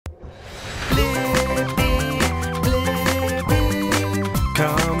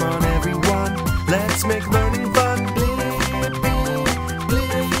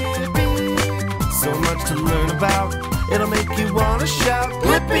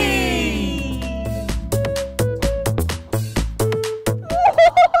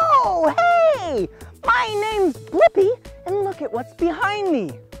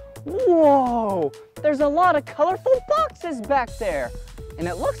there's a lot of colorful boxes back there. And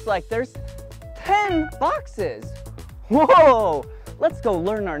it looks like there's 10 boxes. Whoa! Let's go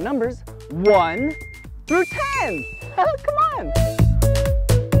learn our numbers 1 through 10. Come on.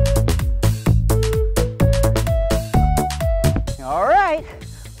 All right,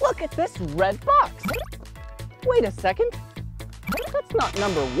 look at this red box. Wait a second. That's not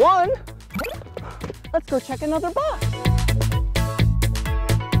number 1. Let's go check another box.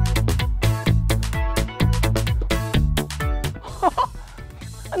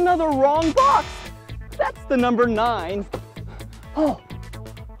 Another wrong box. That's the number 9. Oh,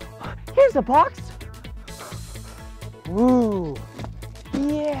 here's a box. Ooh,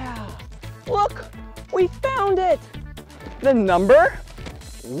 yeah. Look, we found it. The number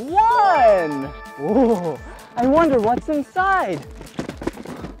 1. Ooh, I wonder what's inside.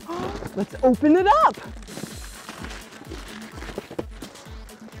 Let's open it up.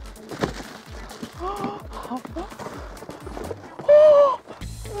 Oh,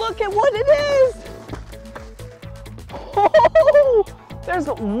 look at what it is. Oh, there's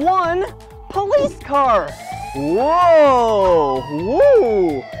 1 police car. Whoa,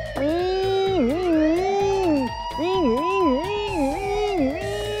 woo. Ring, ring, ring, ring, ring, ring,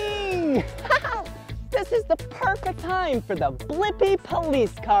 ring, ring. This is the perfect time for the Blippi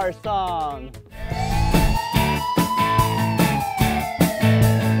police car song.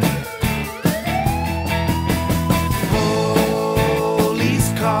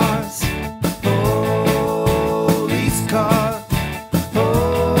 Police cars, police cars,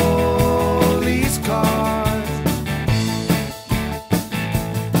 police cars.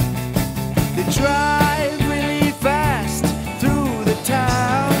 They drive really fast through the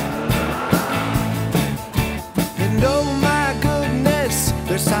town. And oh my goodness,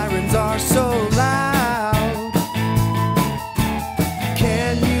 their sirens are so loud.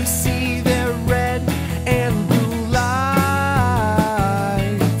 Can you see their red and blue lights?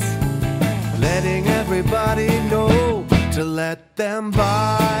 Letting everybody know to let them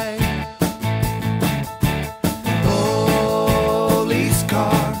by. Police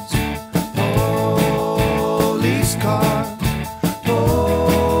cars, police cars,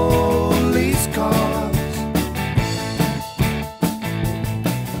 police cars.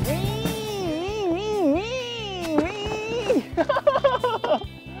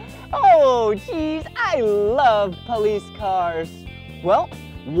 Oh, geez, I love police cars. Well,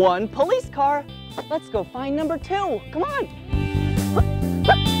 1 police car. Let's go find number 2. Come on.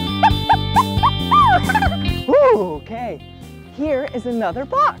 Ooh, okay, here is another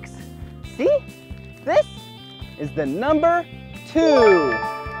box. See? This is the number 2.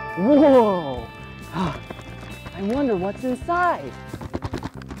 Whoa. I wonder what's inside.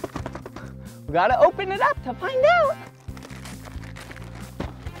 We gotta open it up to find out.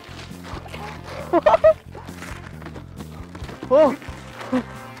 Oh.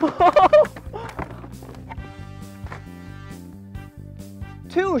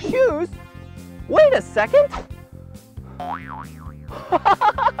 2 shoes? Wait a second.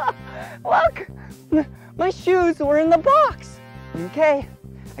 Look, my shoes were in the box. Okay,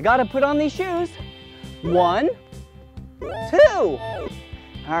 I gotta put on these shoes. 1, 2.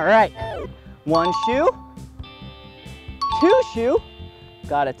 All right, 1 shoe, 2 shoe.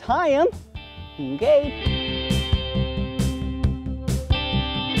 Gotta tie them. Okay.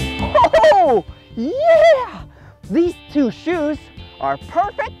 Oh, yeah! These 2 shoes are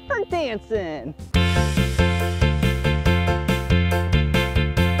perfect for dancing.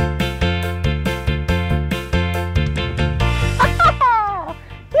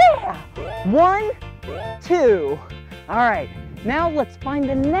 Yeah! 1, 2. All right, now let's find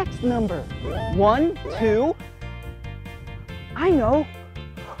the next number. 1, 2. I know.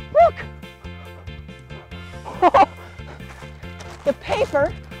 Look! The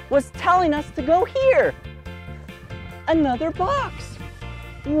paper was telling us to go here. Another box.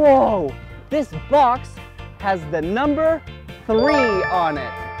 Whoa, this box has the number 3 on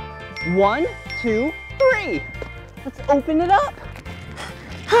it. 1, 2, 3. Let's open it up.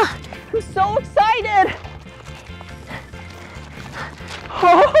 I'm so excited.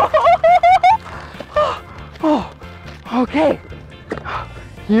 Oh, okay,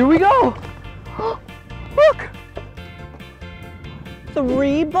 here we go. Look,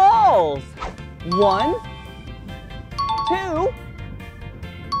 3 balls. 1, 2,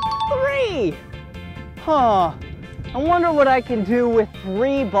 3. Huh, I wonder what I can do with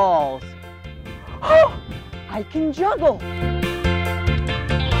 3 balls. Oh, I can juggle.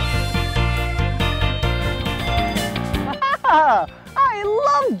 I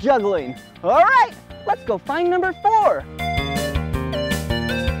love juggling. All right, let's go find number 4.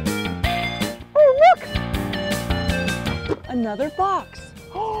 Oh, look, another box.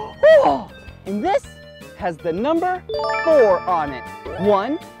 Oh, and this has the number 4 on it.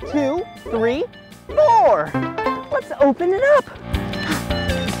 1, 2, 3, 4. Let's open it up.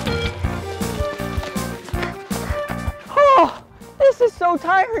 Oh, this is so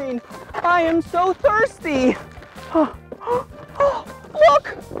tiring. I am so thirsty. Oh,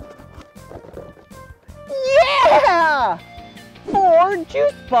 look. Yeah! 4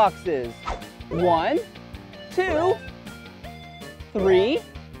 juice boxes. 1, 2, 3,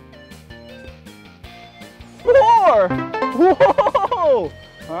 4. Whoa!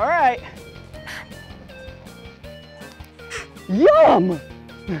 All right. Yum!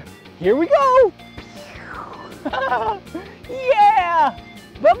 Here we go. Yeah!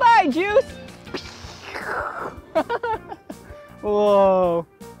 Bye-bye, juice. Whoa.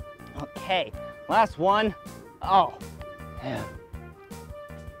 Okay, last one. Oh.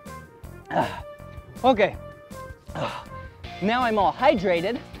 Okay. Now I'm all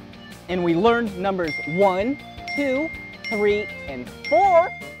hydrated, and we learned numbers 1, 2, 3, and 4.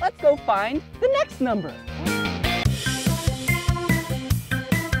 Let's go find the next number.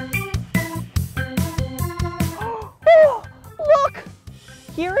 Oh, look!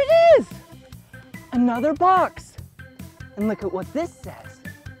 Here it is! Another box. And look at what this says.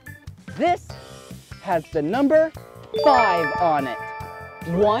 This has the number 5 on it.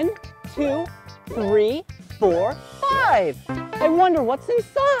 1, 2, 3, 4, 5. I wonder what's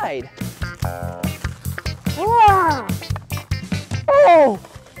inside. Wow. Oh,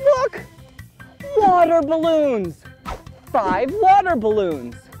 look! Water balloons. 5 water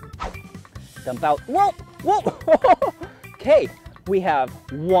balloons. Dump out. Whoa, whoa. Okay, we have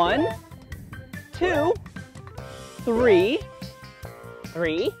 1, 2, 3,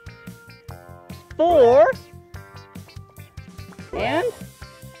 4, and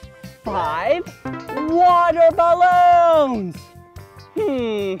 5 water balloons.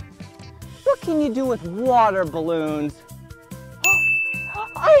 What can you do with water balloons?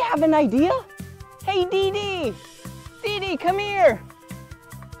 I have an idea. Hey, Dee Dee. Dee Dee, come here.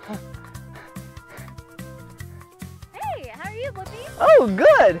 Hey, how are you, Blippi? Oh,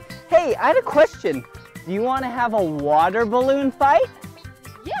 good. Hey, I had a question. Do you want to have a water balloon fight?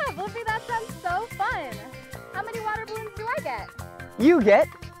 Yeah, Blippi, that sounds so fun. How many water balloons do I get? You get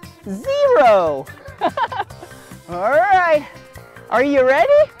 0. All right. Are you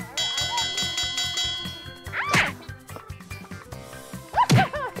ready?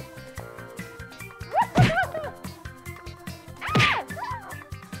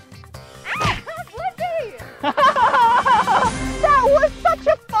 That was such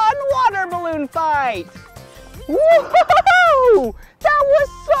a fun water balloon fight! Woohoo! That was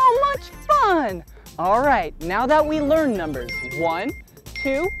so much fun! All right, now that we learned numbers 1,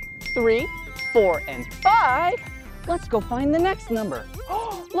 2, 3, 4, and 5, let's go find the next number.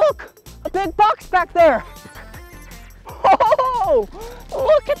 Oh, look! A big box back there! Oh,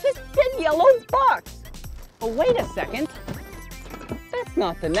 look at this big yellow box! Oh, wait a second. That's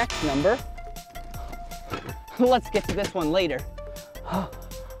not the next number. Let's get to this one later.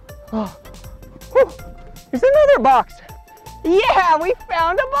 There's another box. Yeah, we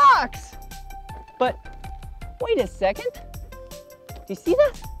found a box. But wait a second. Do you see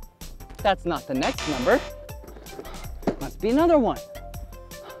that? That's not the next number. Must be another one.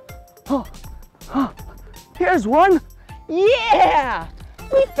 Here's one. Yeah,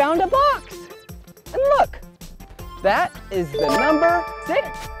 we found a box. And look, that is the number 6.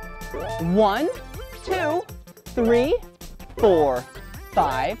 1, 2, 3, 4,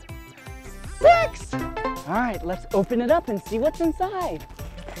 5, 6. All right, let's open it up and see what's inside.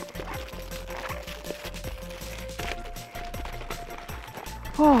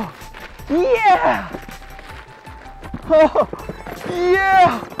 Oh, yeah. Oh,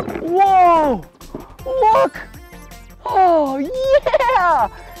 yeah. Whoa, look. Oh, yeah.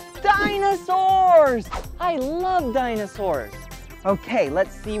 Dinosaurs. I love dinosaurs. Okay,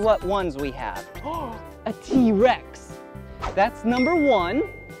 let's see what ones we have. A T-Rex. That's number 1.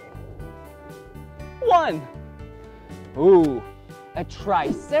 1. Ooh, a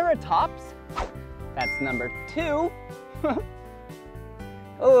Triceratops. That's number 2.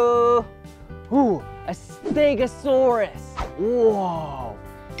 Ooh, a Stegosaurus. Whoa.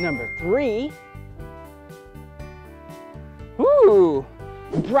 Number 3. Ooh,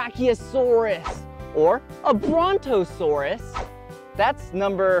 Brachiosaurus or a Brontosaurus. That's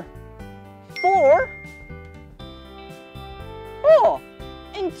number 4. Oh,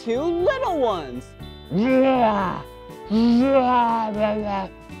 and 2 little ones.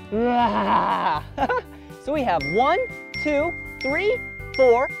 So we have 1, 2, 3,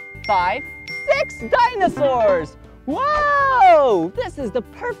 4, 5, 6 dinosaurs. Whoa! This is the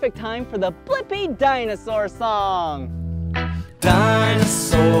perfect time for the Blippi dinosaur song.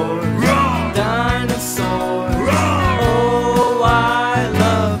 Dinosaur, dinosaur, oh, I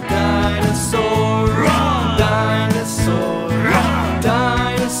love dinosaurs. Dinosaur,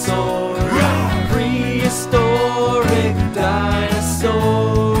 dinosaur, prehistoric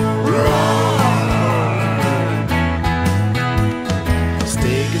dinosaur.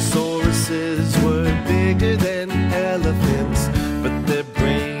 Stegosauruses were bigger than elephants, but their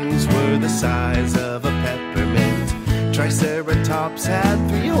brains were the size of a peppermint. Triceratops had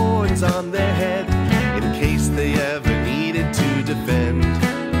 3 horns on their head in case they ever needed to defend.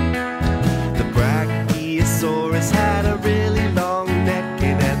 The Brachiosaurus had a really long neck,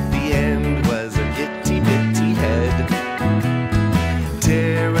 and at the end was an itty-bitty head.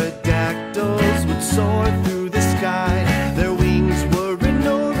 Pterodactyls would soar through the sky. Their wings were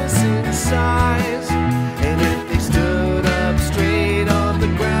enormous in size, and if they stood up straight on the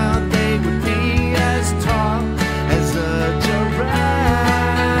ground, they would be as tall as a giraffe.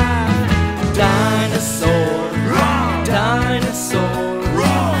 Dinosaur, dinosaur,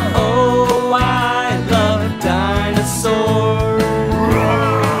 oh, I love dinosaurs.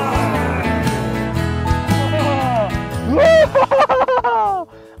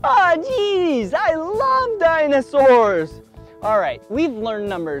 Ah, geez, I love dinosaurs. All right, we've learned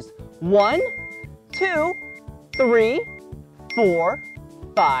numbers 1, 2, 3, 4,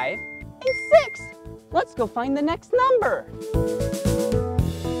 5, and 6. Let's go find the next number.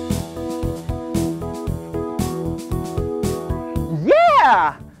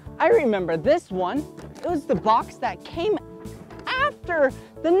 Yeah, I remember this one. It was the box that came after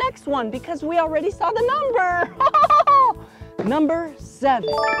the next one because we already saw the number. Number 7.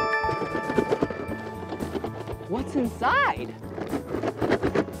 What's inside?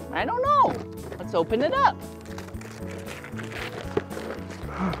 I don't know. Let's open it up.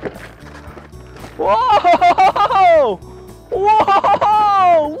 Whoa!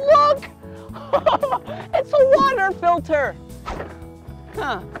 Whoa! Look! It's a water filter.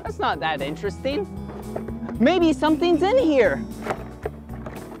 Huh, that's not that interesting. Maybe something's in here.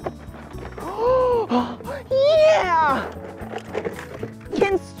 Yeah!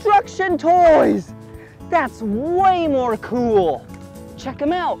 Construction toys! That's way more cool. Check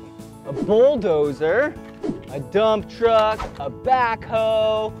them out. A bulldozer, a dump truck, a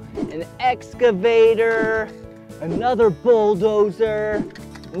backhoe, an excavator, another bulldozer.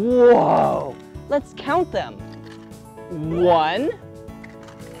 Whoa! Let's count them. 1,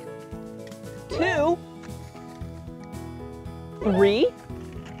 2, 3,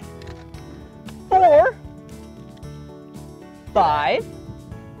 4, 5,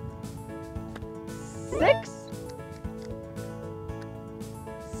 6,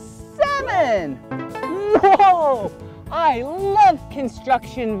 7. Whoa! I love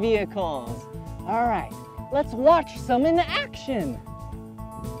construction vehicles. All right, let's watch some in action.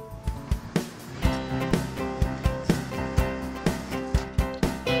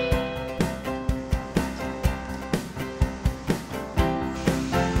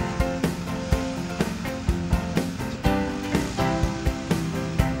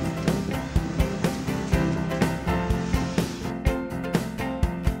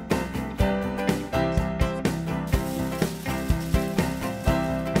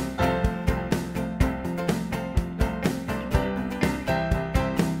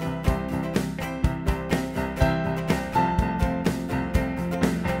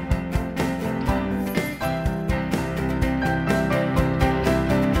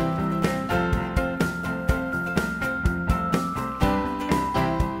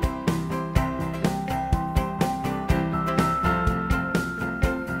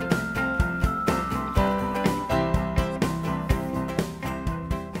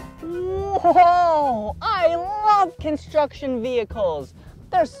 Whoa! I love construction vehicles.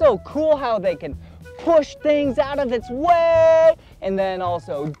 They're so cool how they can push things out of its way and then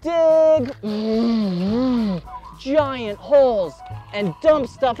also dig giant holes and dump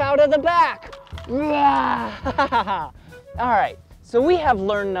stuff out of the back. All right, so we have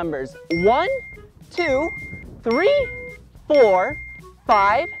learned numbers 1, 2, 3, 4,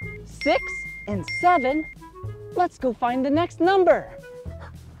 5, 6, and 7. Let's go find the next number.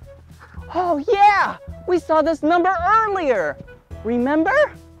 Oh yeah, we saw this number earlier.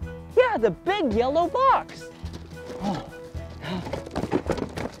 Remember? Yeah, the big yellow box. Oh.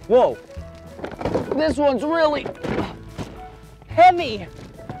 Whoa, this one's really heavy.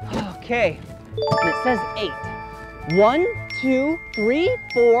 Okay, it says 8. 1, 2, 3,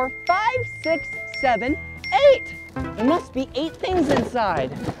 4, 5, 6, 7, 8. There must be 8 things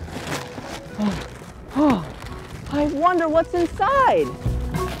inside. I wonder what's inside.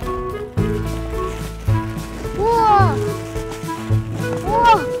 Whoa!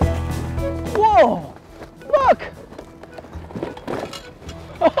 Whoa! Whoa! Look!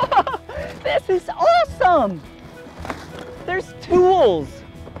 This is awesome! There's tools.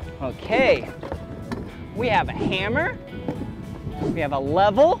 Okay. We have a hammer. We have a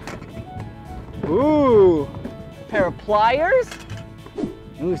level. Ooh, a pair of pliers.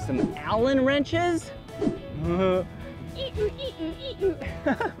 Ooh, some Allen wrenches. Ooh,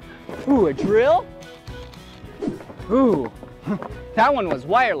 a drill. Ooh, that one was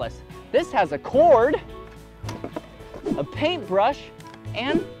wireless. This has a cord, a paintbrush,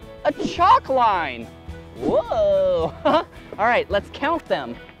 and a chalk line. Whoa. All right, let's count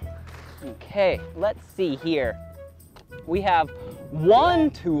them. Okay, let's see here. We have one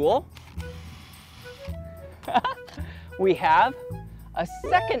tool. We have a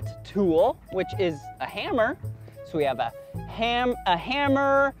second tool, which is a hammer. So we have a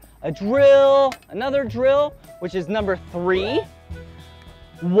hammer, a drill, another drill, which is number 3.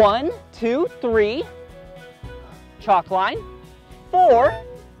 1, 2, 3. Chalk line. 4.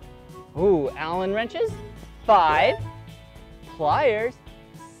 Ooh, Allen wrenches. 5. Pliers.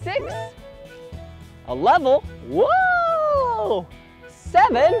 6. A level. Whoa!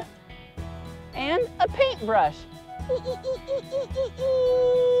 7. And a paintbrush. 8.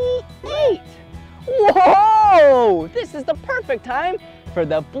 Whoa! This is the perfect time for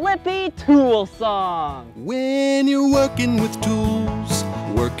the Blippi tool song. When you're working with tools,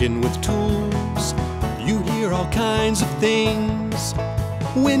 you hear all kinds of things.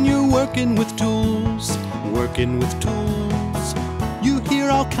 When you're working with tools, you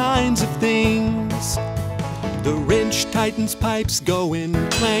hear all kinds of things. The wrench tightens pipes going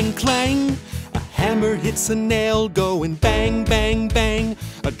clang, clang. A hammer hits a nail going bang, bang, bang.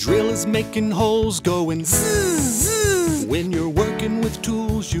 A drill is making holes going zzz, zzz. When you're working with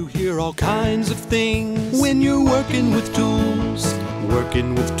tools, you hear all kinds of things. When you're working with tools,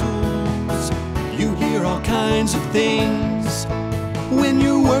 you hear all kinds of things. When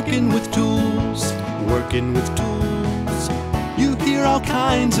you're working with tools, you hear all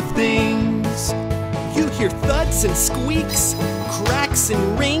kinds of things. You hear thuds and squeaks, cracks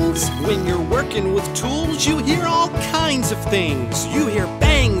and rings. When you're working with tools, you hear all kinds of things. You hear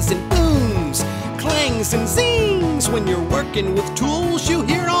bangs and booms, clangs and zings. When you're working with tools, you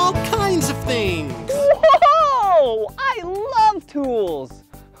hear all kinds of things. Whoa! I love tools.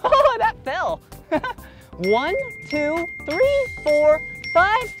 Oh, that fell. 1, 2, 3, 4,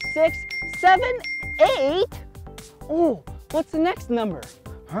 5, 6, 7, 8. Oh, what's the next number?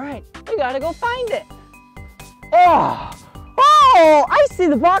 All right, we gotta go find it. Oh, I see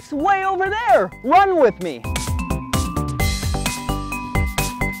the box way over there. Run with me.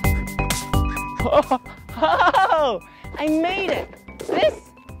 Oh, I made it. This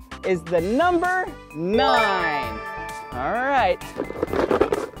is the number 9. All right.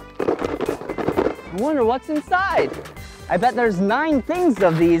 I wonder what's inside. I bet there's 9 things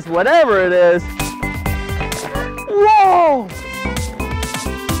of these, whatever it is. Whoa!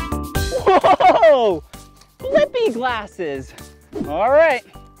 Whoa! Blippi glasses. All right,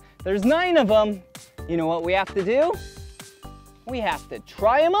 there's 9 of them. You know what we have to do? We have to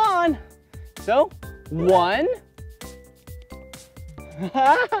try them on. So, 1,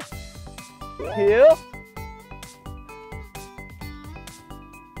 2,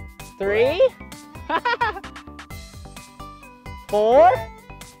 3, 4,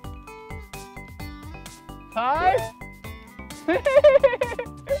 5, 6, 7,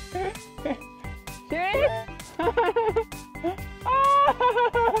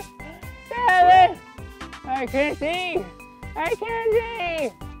 I can't see,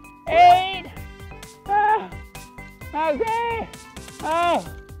 8, okay,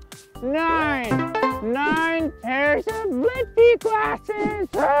 9 pairs of Blippi glasses.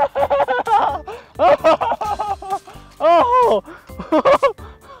 Oh.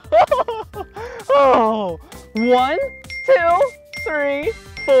 1, 2, 3,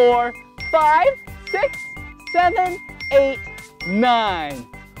 4, 5, 6, 7, 8, 9.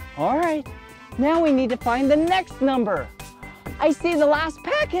 All right, now we need to find the next number. I see the last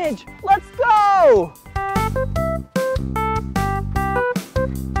package. Let's go.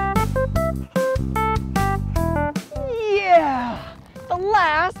 Yeah, the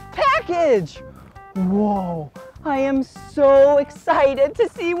last package. Whoa, I am so excited to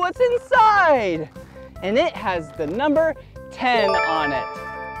see what's inside. And it has the number 10 on it.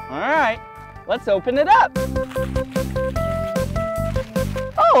 All right, let's open it up.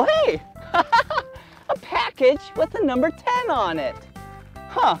 Oh, hey, a package with the number 10 on it.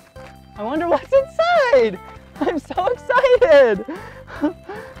 Huh, I wonder what's inside. I'm so excited.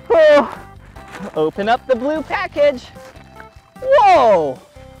 Oh, open up the blue package. Whoa,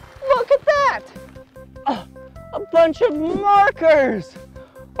 look at that. Oh, a bunch of markers.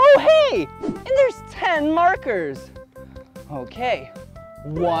 Oh, hey, and there's 10 markers. Okay,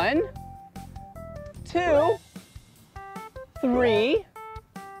 1, 2, 3,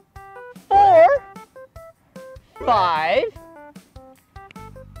 4, 5,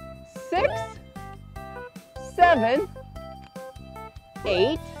 6, 7,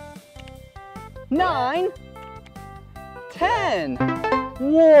 8, 9, 10.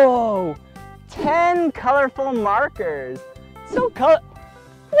 Whoa, 10 colorful markers. So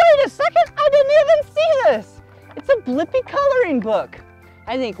wait a second, I didn't even see this. It's a Blippi coloring book.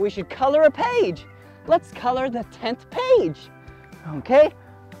 I think we should color a page. Let's color the 10th page. Okay.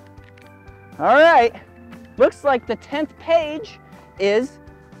 All right. Looks like the 10th page is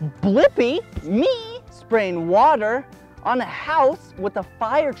Blippi, me, spraying water on a house with a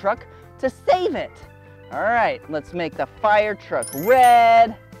fire truck to save it. All right, let's make the fire truck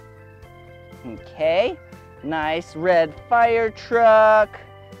red. Okay, nice red fire truck.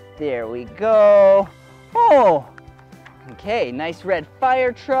 There we go. Oh, okay, nice red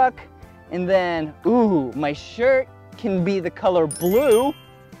fire truck. And then, ooh, my shirt can be the color blue.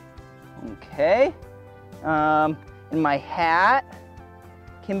 Okay, and my hat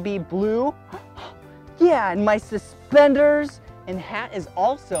can be blue. Yeah, and my suspenders and hat is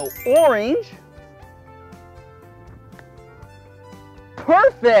also orange.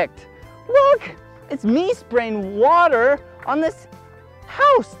 Perfect! Look, it's me spraying water on this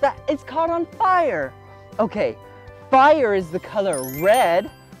house that it's caught on fire. Okay, fire is the color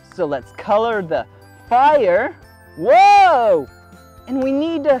red, so let's color the fire. Whoa! And we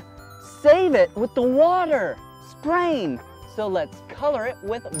need to save it with the water spraying, so let's color it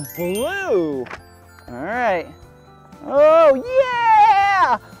with blue. All right. Oh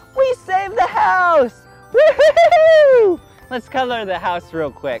yeah! We saved the house! Woohoo! Let's color the house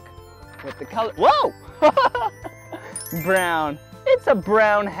real quick with the color. Whoa! Brown. It's a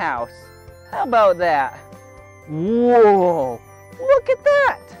brown house. How about that? Whoa! Look at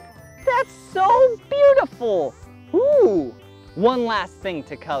that! That's so beautiful! Ooh! One last thing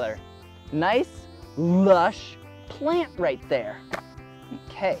to color. Nice, lush plant right there.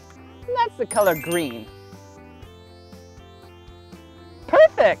 Okay, and that's the color green.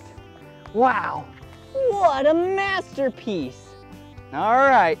 Perfect! Wow, what a masterpiece! All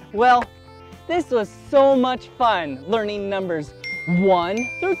right, well, this was so much fun learning numbers 1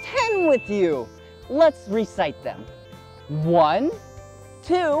 through 10 with you. Let's recite them. 1,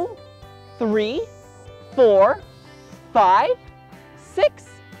 2, 3, 4, 5, 6,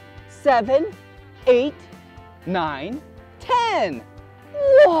 7, 8, 9, 10.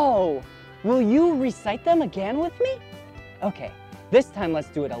 Whoa! Will you recite them again with me? Okay, this time let's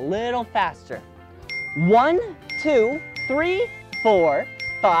do it a little faster. 1, 2, 3, 4,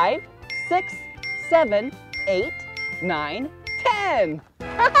 5, 6, 7, 8, 9, 10.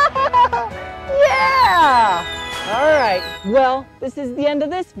 Yeah! All right, well, this is the end of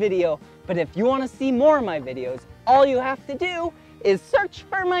this video, but if you want to see more of my videos, all you have to do is search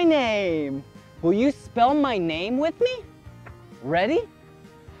for my name. Will you spell my name with me? Ready?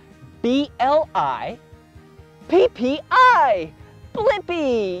 B-L-I-P-P-I.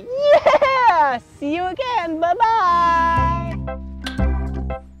 Blippi! Yeah! See you again. Bye-bye!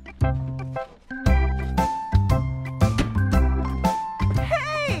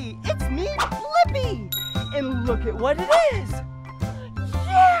 Hey! It's me, Blippi! And look at what it is!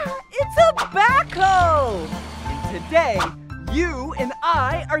 Yeah! It's a backhoe! And today, you and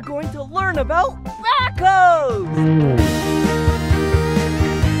I are going to learn about backhoes!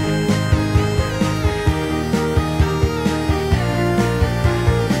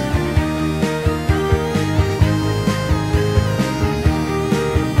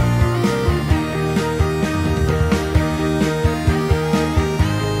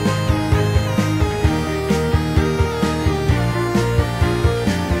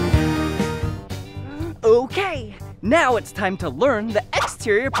 Okay, now it's time to learn the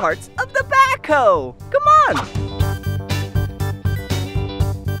exterior parts of the backhoe. Come on!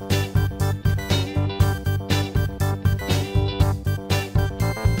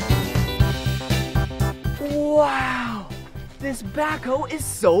 Wow, this backhoe is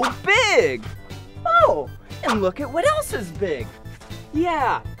so big. Oh, and look at what else is big.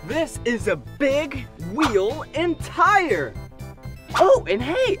 Yeah, this is a big wheel and tire. Oh, and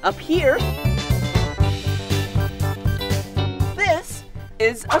hey, up here, this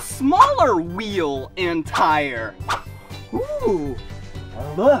is a smaller wheel and tire. Ooh,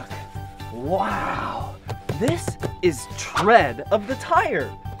 look, wow, This is tread of the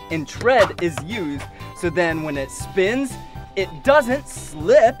tire. And tread is used so then when it spins, it doesn't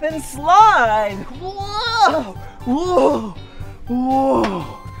slip and slide. Whoa! Whoa!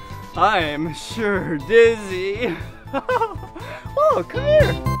 Whoa! I'm sure dizzy. Oh, come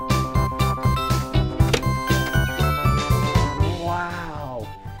here. Wow.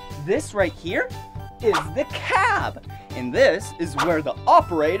 This right here is the cab. And this is where the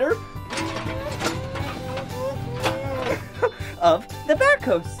operator of the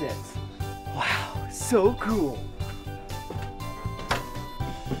backhoe sits. Wow, so cool.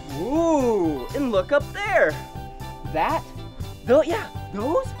 Ooh, and look up there.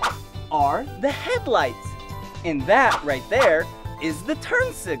 Those are the headlights. And that right there is the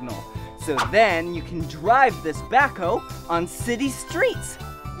turn signal. So then you can drive this backhoe on city streets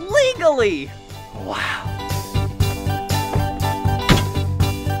legally. Wow.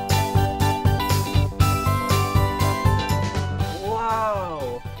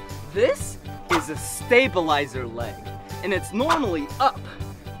 Wow. This is a stabilizer leg, and it's normally up,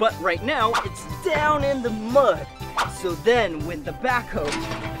 but right now it's down in the mud. So then when the backhoe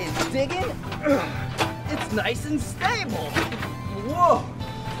is digging, it's nice and stable. Whoa!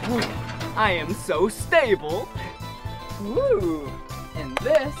 I am so stable. Woo! And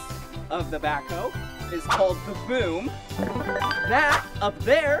this of the backhoe is called the boom. That up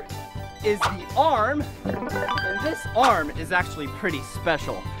there is the arm. And this arm is actually pretty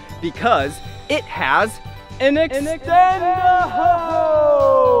special because it has an extender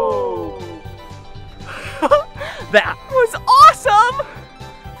hoe. That was awesome!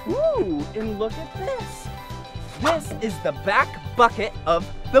 Ooh, and look at this. This is the back bucket of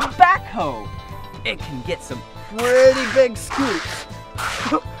the backhoe. It can get some pretty big scoops.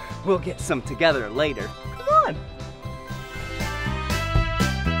 We'll get some together later. Come on.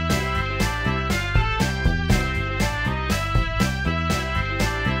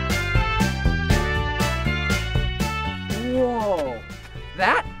 Whoa,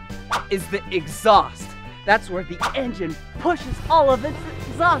 that is the exhaust. That's where the engine pushes all of its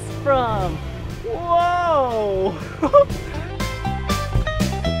exhaust from. Whoa!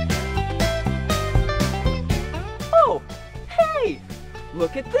 Oh, hey,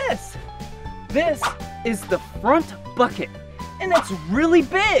 look at this. This is the front bucket, and it's really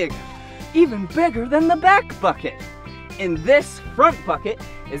big, even bigger than the back bucket. And this front bucket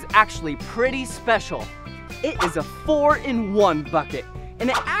is actually pretty special. It is a 4-in-1 bucket, and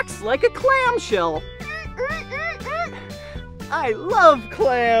it acts like a clamshell. I love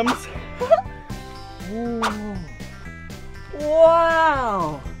clams.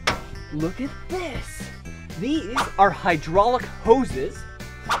 Wow! Look at this. These are hydraulic hoses.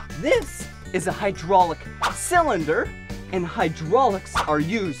 This is a hydraulic cylinder, and hydraulics are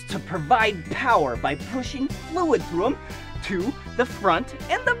used to provide power by pushing fluid through them to the front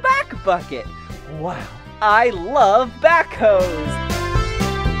and the back bucket. Wow, I love backhoes.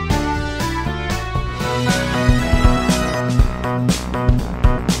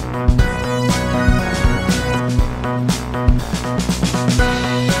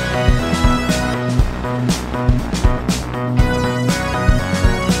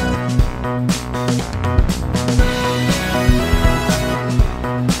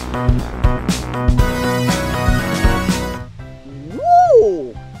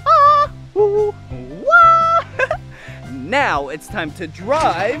 Now it's time to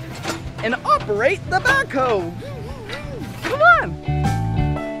drive and operate the backhoe. Come on.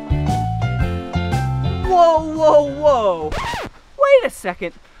 Whoa, whoa, whoa. Wait a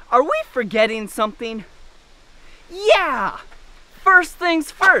second. Are we forgetting something? Yeah. First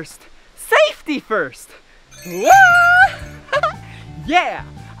things first. Safety first. Yeah.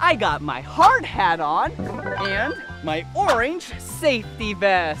 I got my hard hat on and my orange safety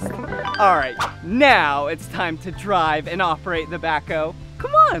vest. All right, now it's time to drive and operate the backhoe.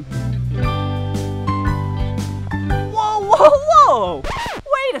 Come on. Whoa, whoa, whoa.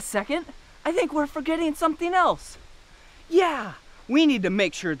 Wait a second. I think we're forgetting something else. Yeah, we need to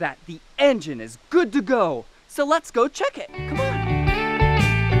make sure that the engine is good to go. So let's go check it. Come on.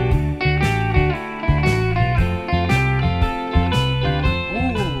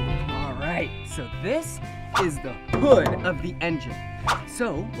 So this is the hood of the engine.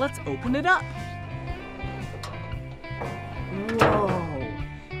 So let's open it up. Whoa,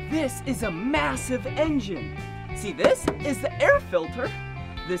 this is a massive engine. See, this is the air filter.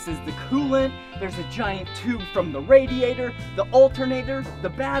 This is the coolant. There's a giant tube from the radiator, the alternator, the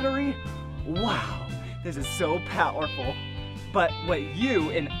battery. Wow, this is so powerful. But what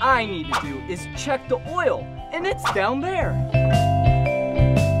you and I need to do is check the oil, and it's down there.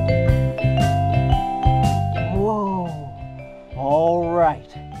 All right,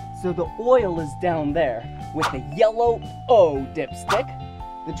 so the oil is down there with the yellow O dipstick.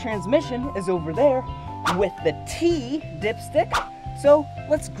 The transmission is over there with the T dipstick. So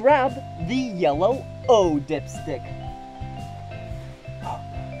let's grab the yellow O dipstick.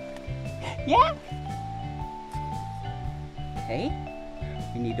 Yeah? Okay,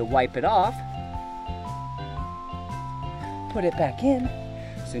 we need to wipe it off. Put it back in.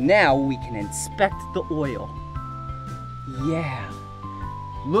 So now we can inspect the oil. Yeah,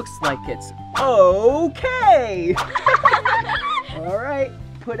 looks like it's okay. All right,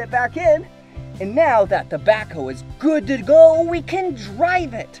 put it back in. And now that the backhoe is good to go, we can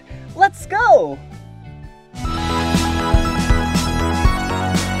drive it. Let's go.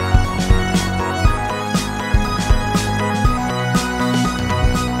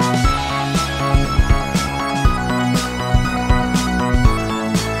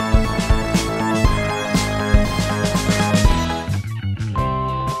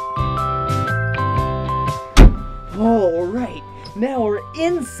 All right, now we're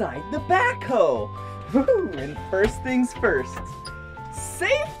inside the backhoe. And first things first,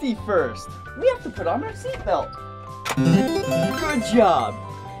 safety first. We have to put on our seatbelt. Good job.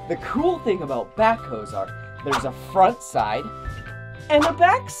 The cool thing about backhoes are there's a front side and a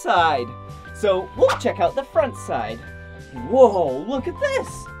back side. So we'll check out the front side. Whoa, look at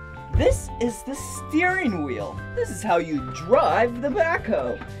this. This is the steering wheel. This is how you drive the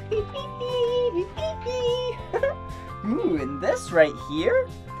backhoe. Ooh, and this right here,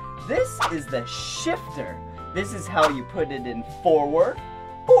 this is the shifter. This is how you put it in forward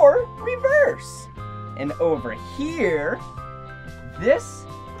or reverse. And over here, this,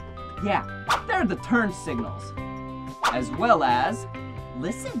 yeah, they're the turn signals. As well as,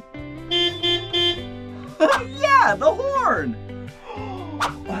 listen. Yeah, the horn.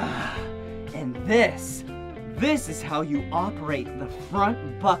 And this is how you operate the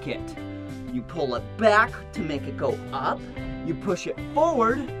front bucket. You pull it back to make it go up. You push it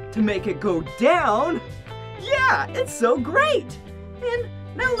forward to make it go down. Yeah, it's so great. And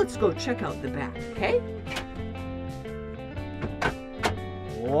now let's go check out the back, okay?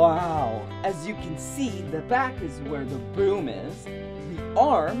 Wow, as you can see, the back is where the boom is, the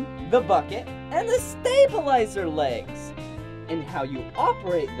arm, the bucket, and the stabilizer legs. And how you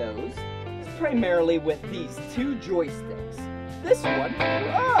operate those is primarily with these two joysticks. This one,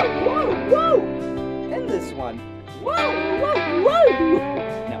 whoa, whoa, whoa! And this one, whoa, whoa, whoa!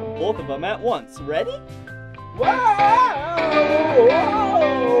 Now both of them at once. Ready? Whoa!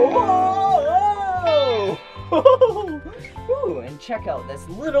 Whoa! Whoa! Ooh, and check out this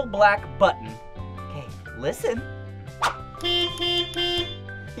little black button. Okay, listen.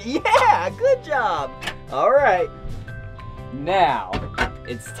 Yeah, good job. All right. Now,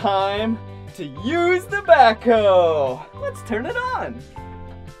 it's time to use the backhoe. Let's turn it on.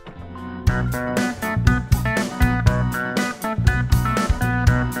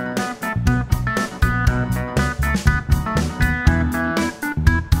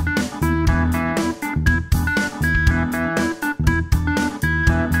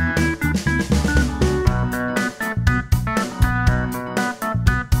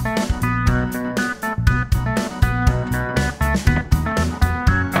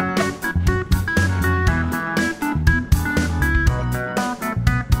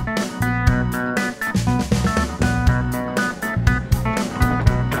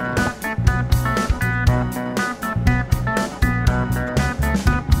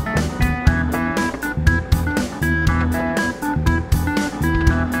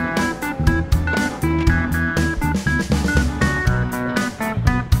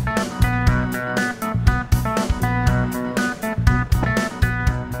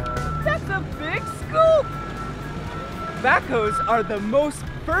 Backhoes are the most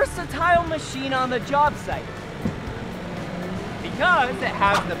versatile machine on the job site because it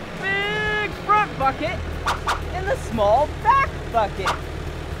has the big front bucket and the small back bucket.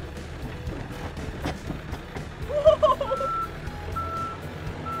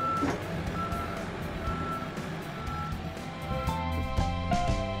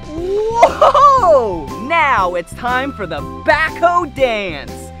 Whoa! Now it's time for the backhoe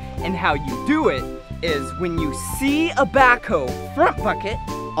dance. And how you do it is when you see a backhoe front bucket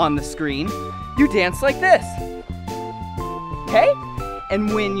on the screen, you dance like this. Okay?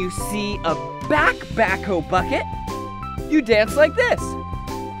 And when you see a back backhoe bucket, you dance like this.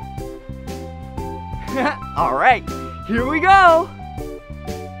 All right, here we go.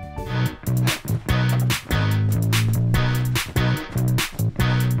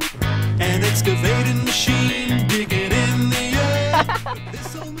 An excavating machine digging in the earth.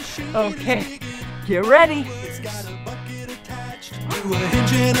 Okay, get ready. It's got a bucket attached through a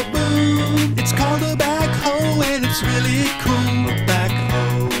hinge and a boom. It's called a backhoe and it's really cool. A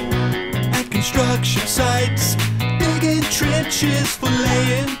backhoe at construction sites, digging trenches for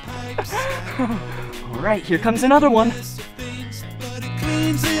laying pipes. All right, here comes another one. But it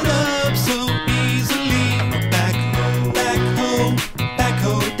cleans it up so easily. A backhoe, backhoe,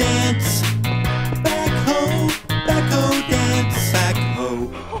 backhoe dance. Backhoe, backhoe dance.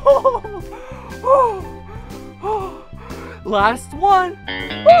 Backhoe. Last one. A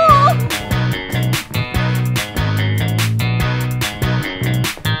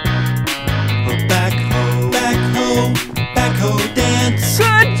backhoe, backhoe, backhoe dance.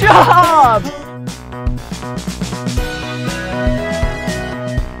 Good job!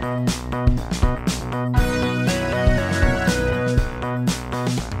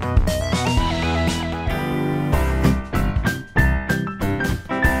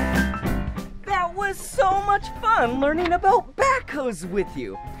 That was so much fun learning about backhoes with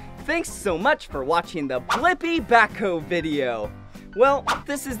you. Thanks so much for watching the Blippi backhoe video. Well,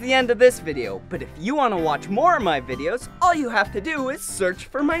 this is the end of this video, but if you want to watch more of my videos, all you have to do is search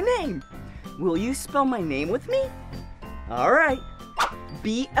for my name. Will you spell my name with me? All right.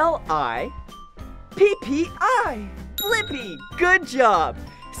 B-L-I-P-P-I. Blippi, good job.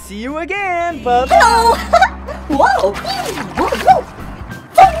 See you again, bye-bye. Whoa! Whoa!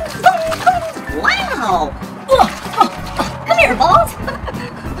 Wow! Come here, balls!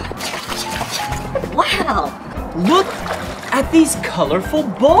 Wow! Look at these colorful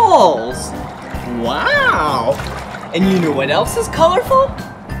balls. Wow! And you know what else is colorful?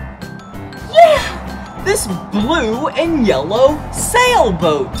 Yeah! This blue and yellow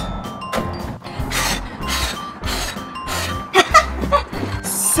sailboat.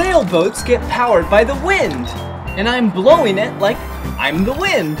 Sailboats get powered by the wind, and I'm blowing it like I'm the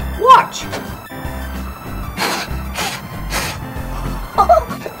wind. Watch!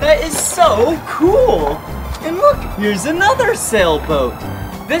 That is so cool! And look, here's another sailboat.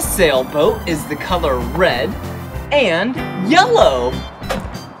 This sailboat is the color red and yellow.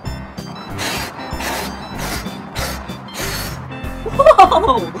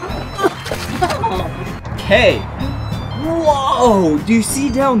 Whoa! Okay. Whoa! Do you see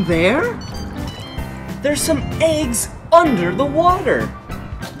down there? There's some eggs under the water.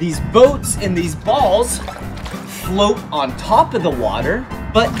 These boats and these balls float on top of the water,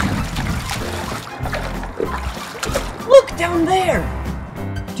 but look down there.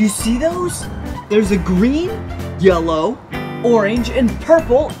 Do you see those? There's a green, yellow, orange, and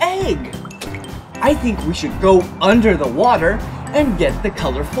purple egg. I think we should go under the water and get the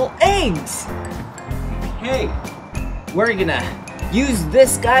colorful eggs. Okay, we're gonna use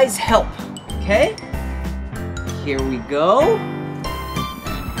this guy's help, okay? Here we go.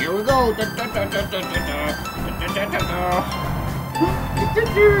 Here we go.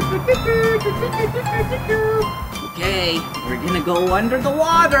 Okay, we're gonna go under the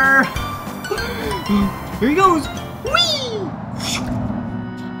water. Here he goes. Whee!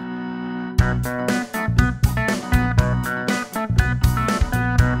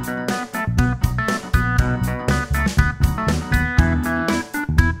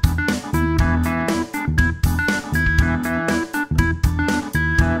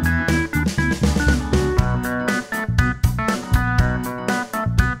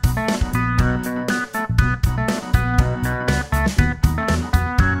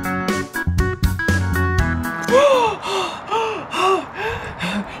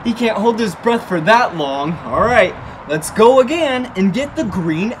 He can't hold his breath for that long. All right, let's go again and get the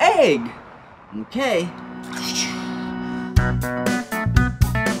green egg. Okay.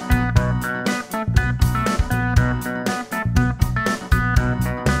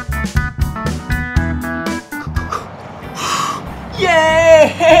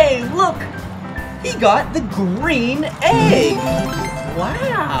 Yay! Look, he got the green egg.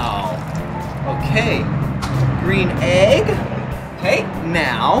 Wow. Okay, green egg. Okay,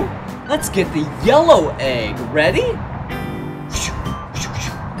 now let's get the yellow egg. Ready?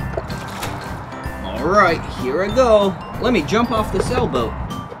 All right, here I go. Let me jump off the sailboat.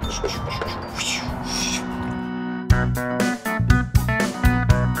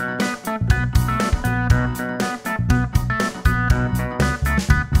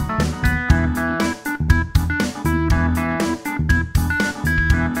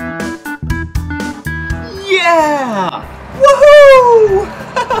 Yeah! Woohoo!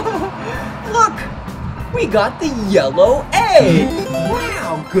 Look, we got the yellow egg.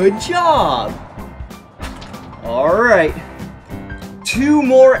 Wow, good job. All right, 2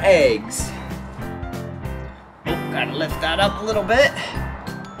 more eggs. Oh, gotta lift that up a little bit.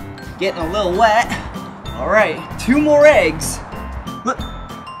 Getting a little wet. All right, 2 more eggs.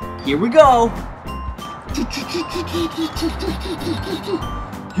 Here we go.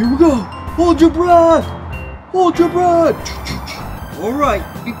 Here we go. Hold your breath. Hold your breath. All right.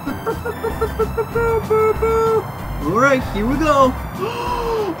 All right, here we go.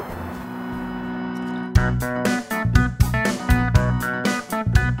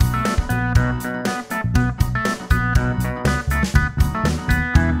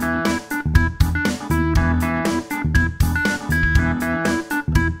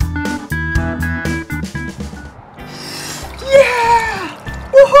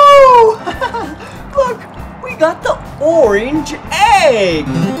 Got the orange egg!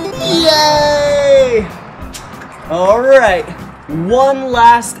 Yay! Alright, one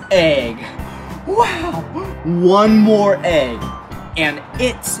last egg. Wow, one more egg. And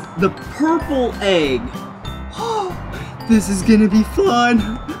it's the purple egg. Oh, this is gonna be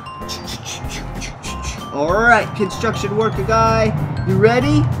fun. Alright, construction worker guy, you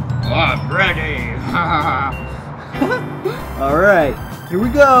ready? I'm ready. Alright, here we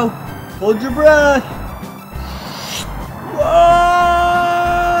go. Hold your breath. Whoa!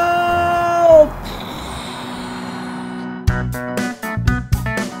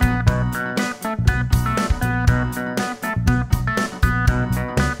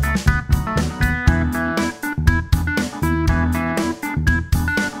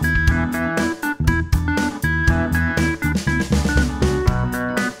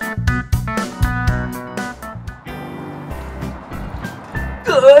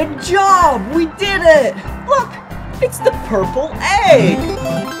 Good job! We did it! Look! It's the purple egg!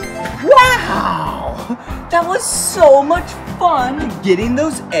 Wow! That was so much fun getting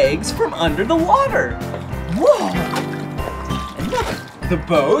those eggs from under the water! Whoa! And look, the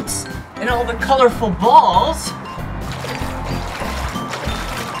boats and all the colorful balls!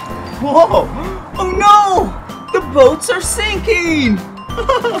 Whoa! Oh no! The boats are sinking!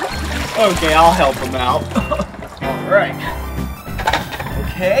 Okay, I'll help them out. Alright.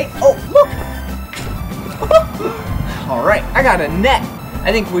 Okay. Oh, look! Alright, I got a net.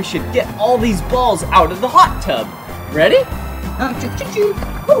 I think we should get all these balls out of the hot tub. Ready?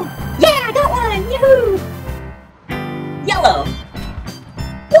 Ooh, yeah, I got one! Yahoo! Yellow.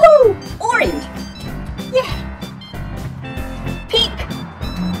 Woohoo! Orange. Yeah. Pink.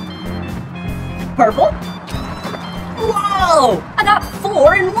 Purple. Whoa! I got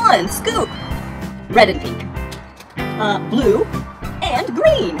 4 in 1 scoop. Red and pink. Blue and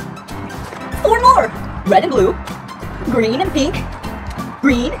green. 4 more. Red and blue. Green and pink.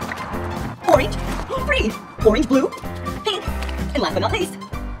 Green. Orange. Green. Orange, blue. Pink. And last but not least,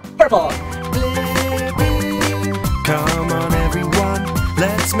 purple. Blippi, come on everyone,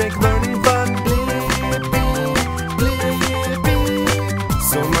 let's make learning fun. Blippi,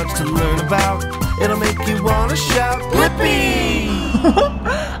 so much to learn about, it'll make you wanna shout, Blippi!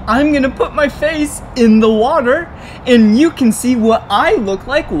 I'm gonna put my face in the water and you can see what I look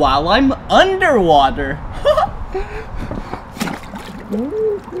like while I'm underwater.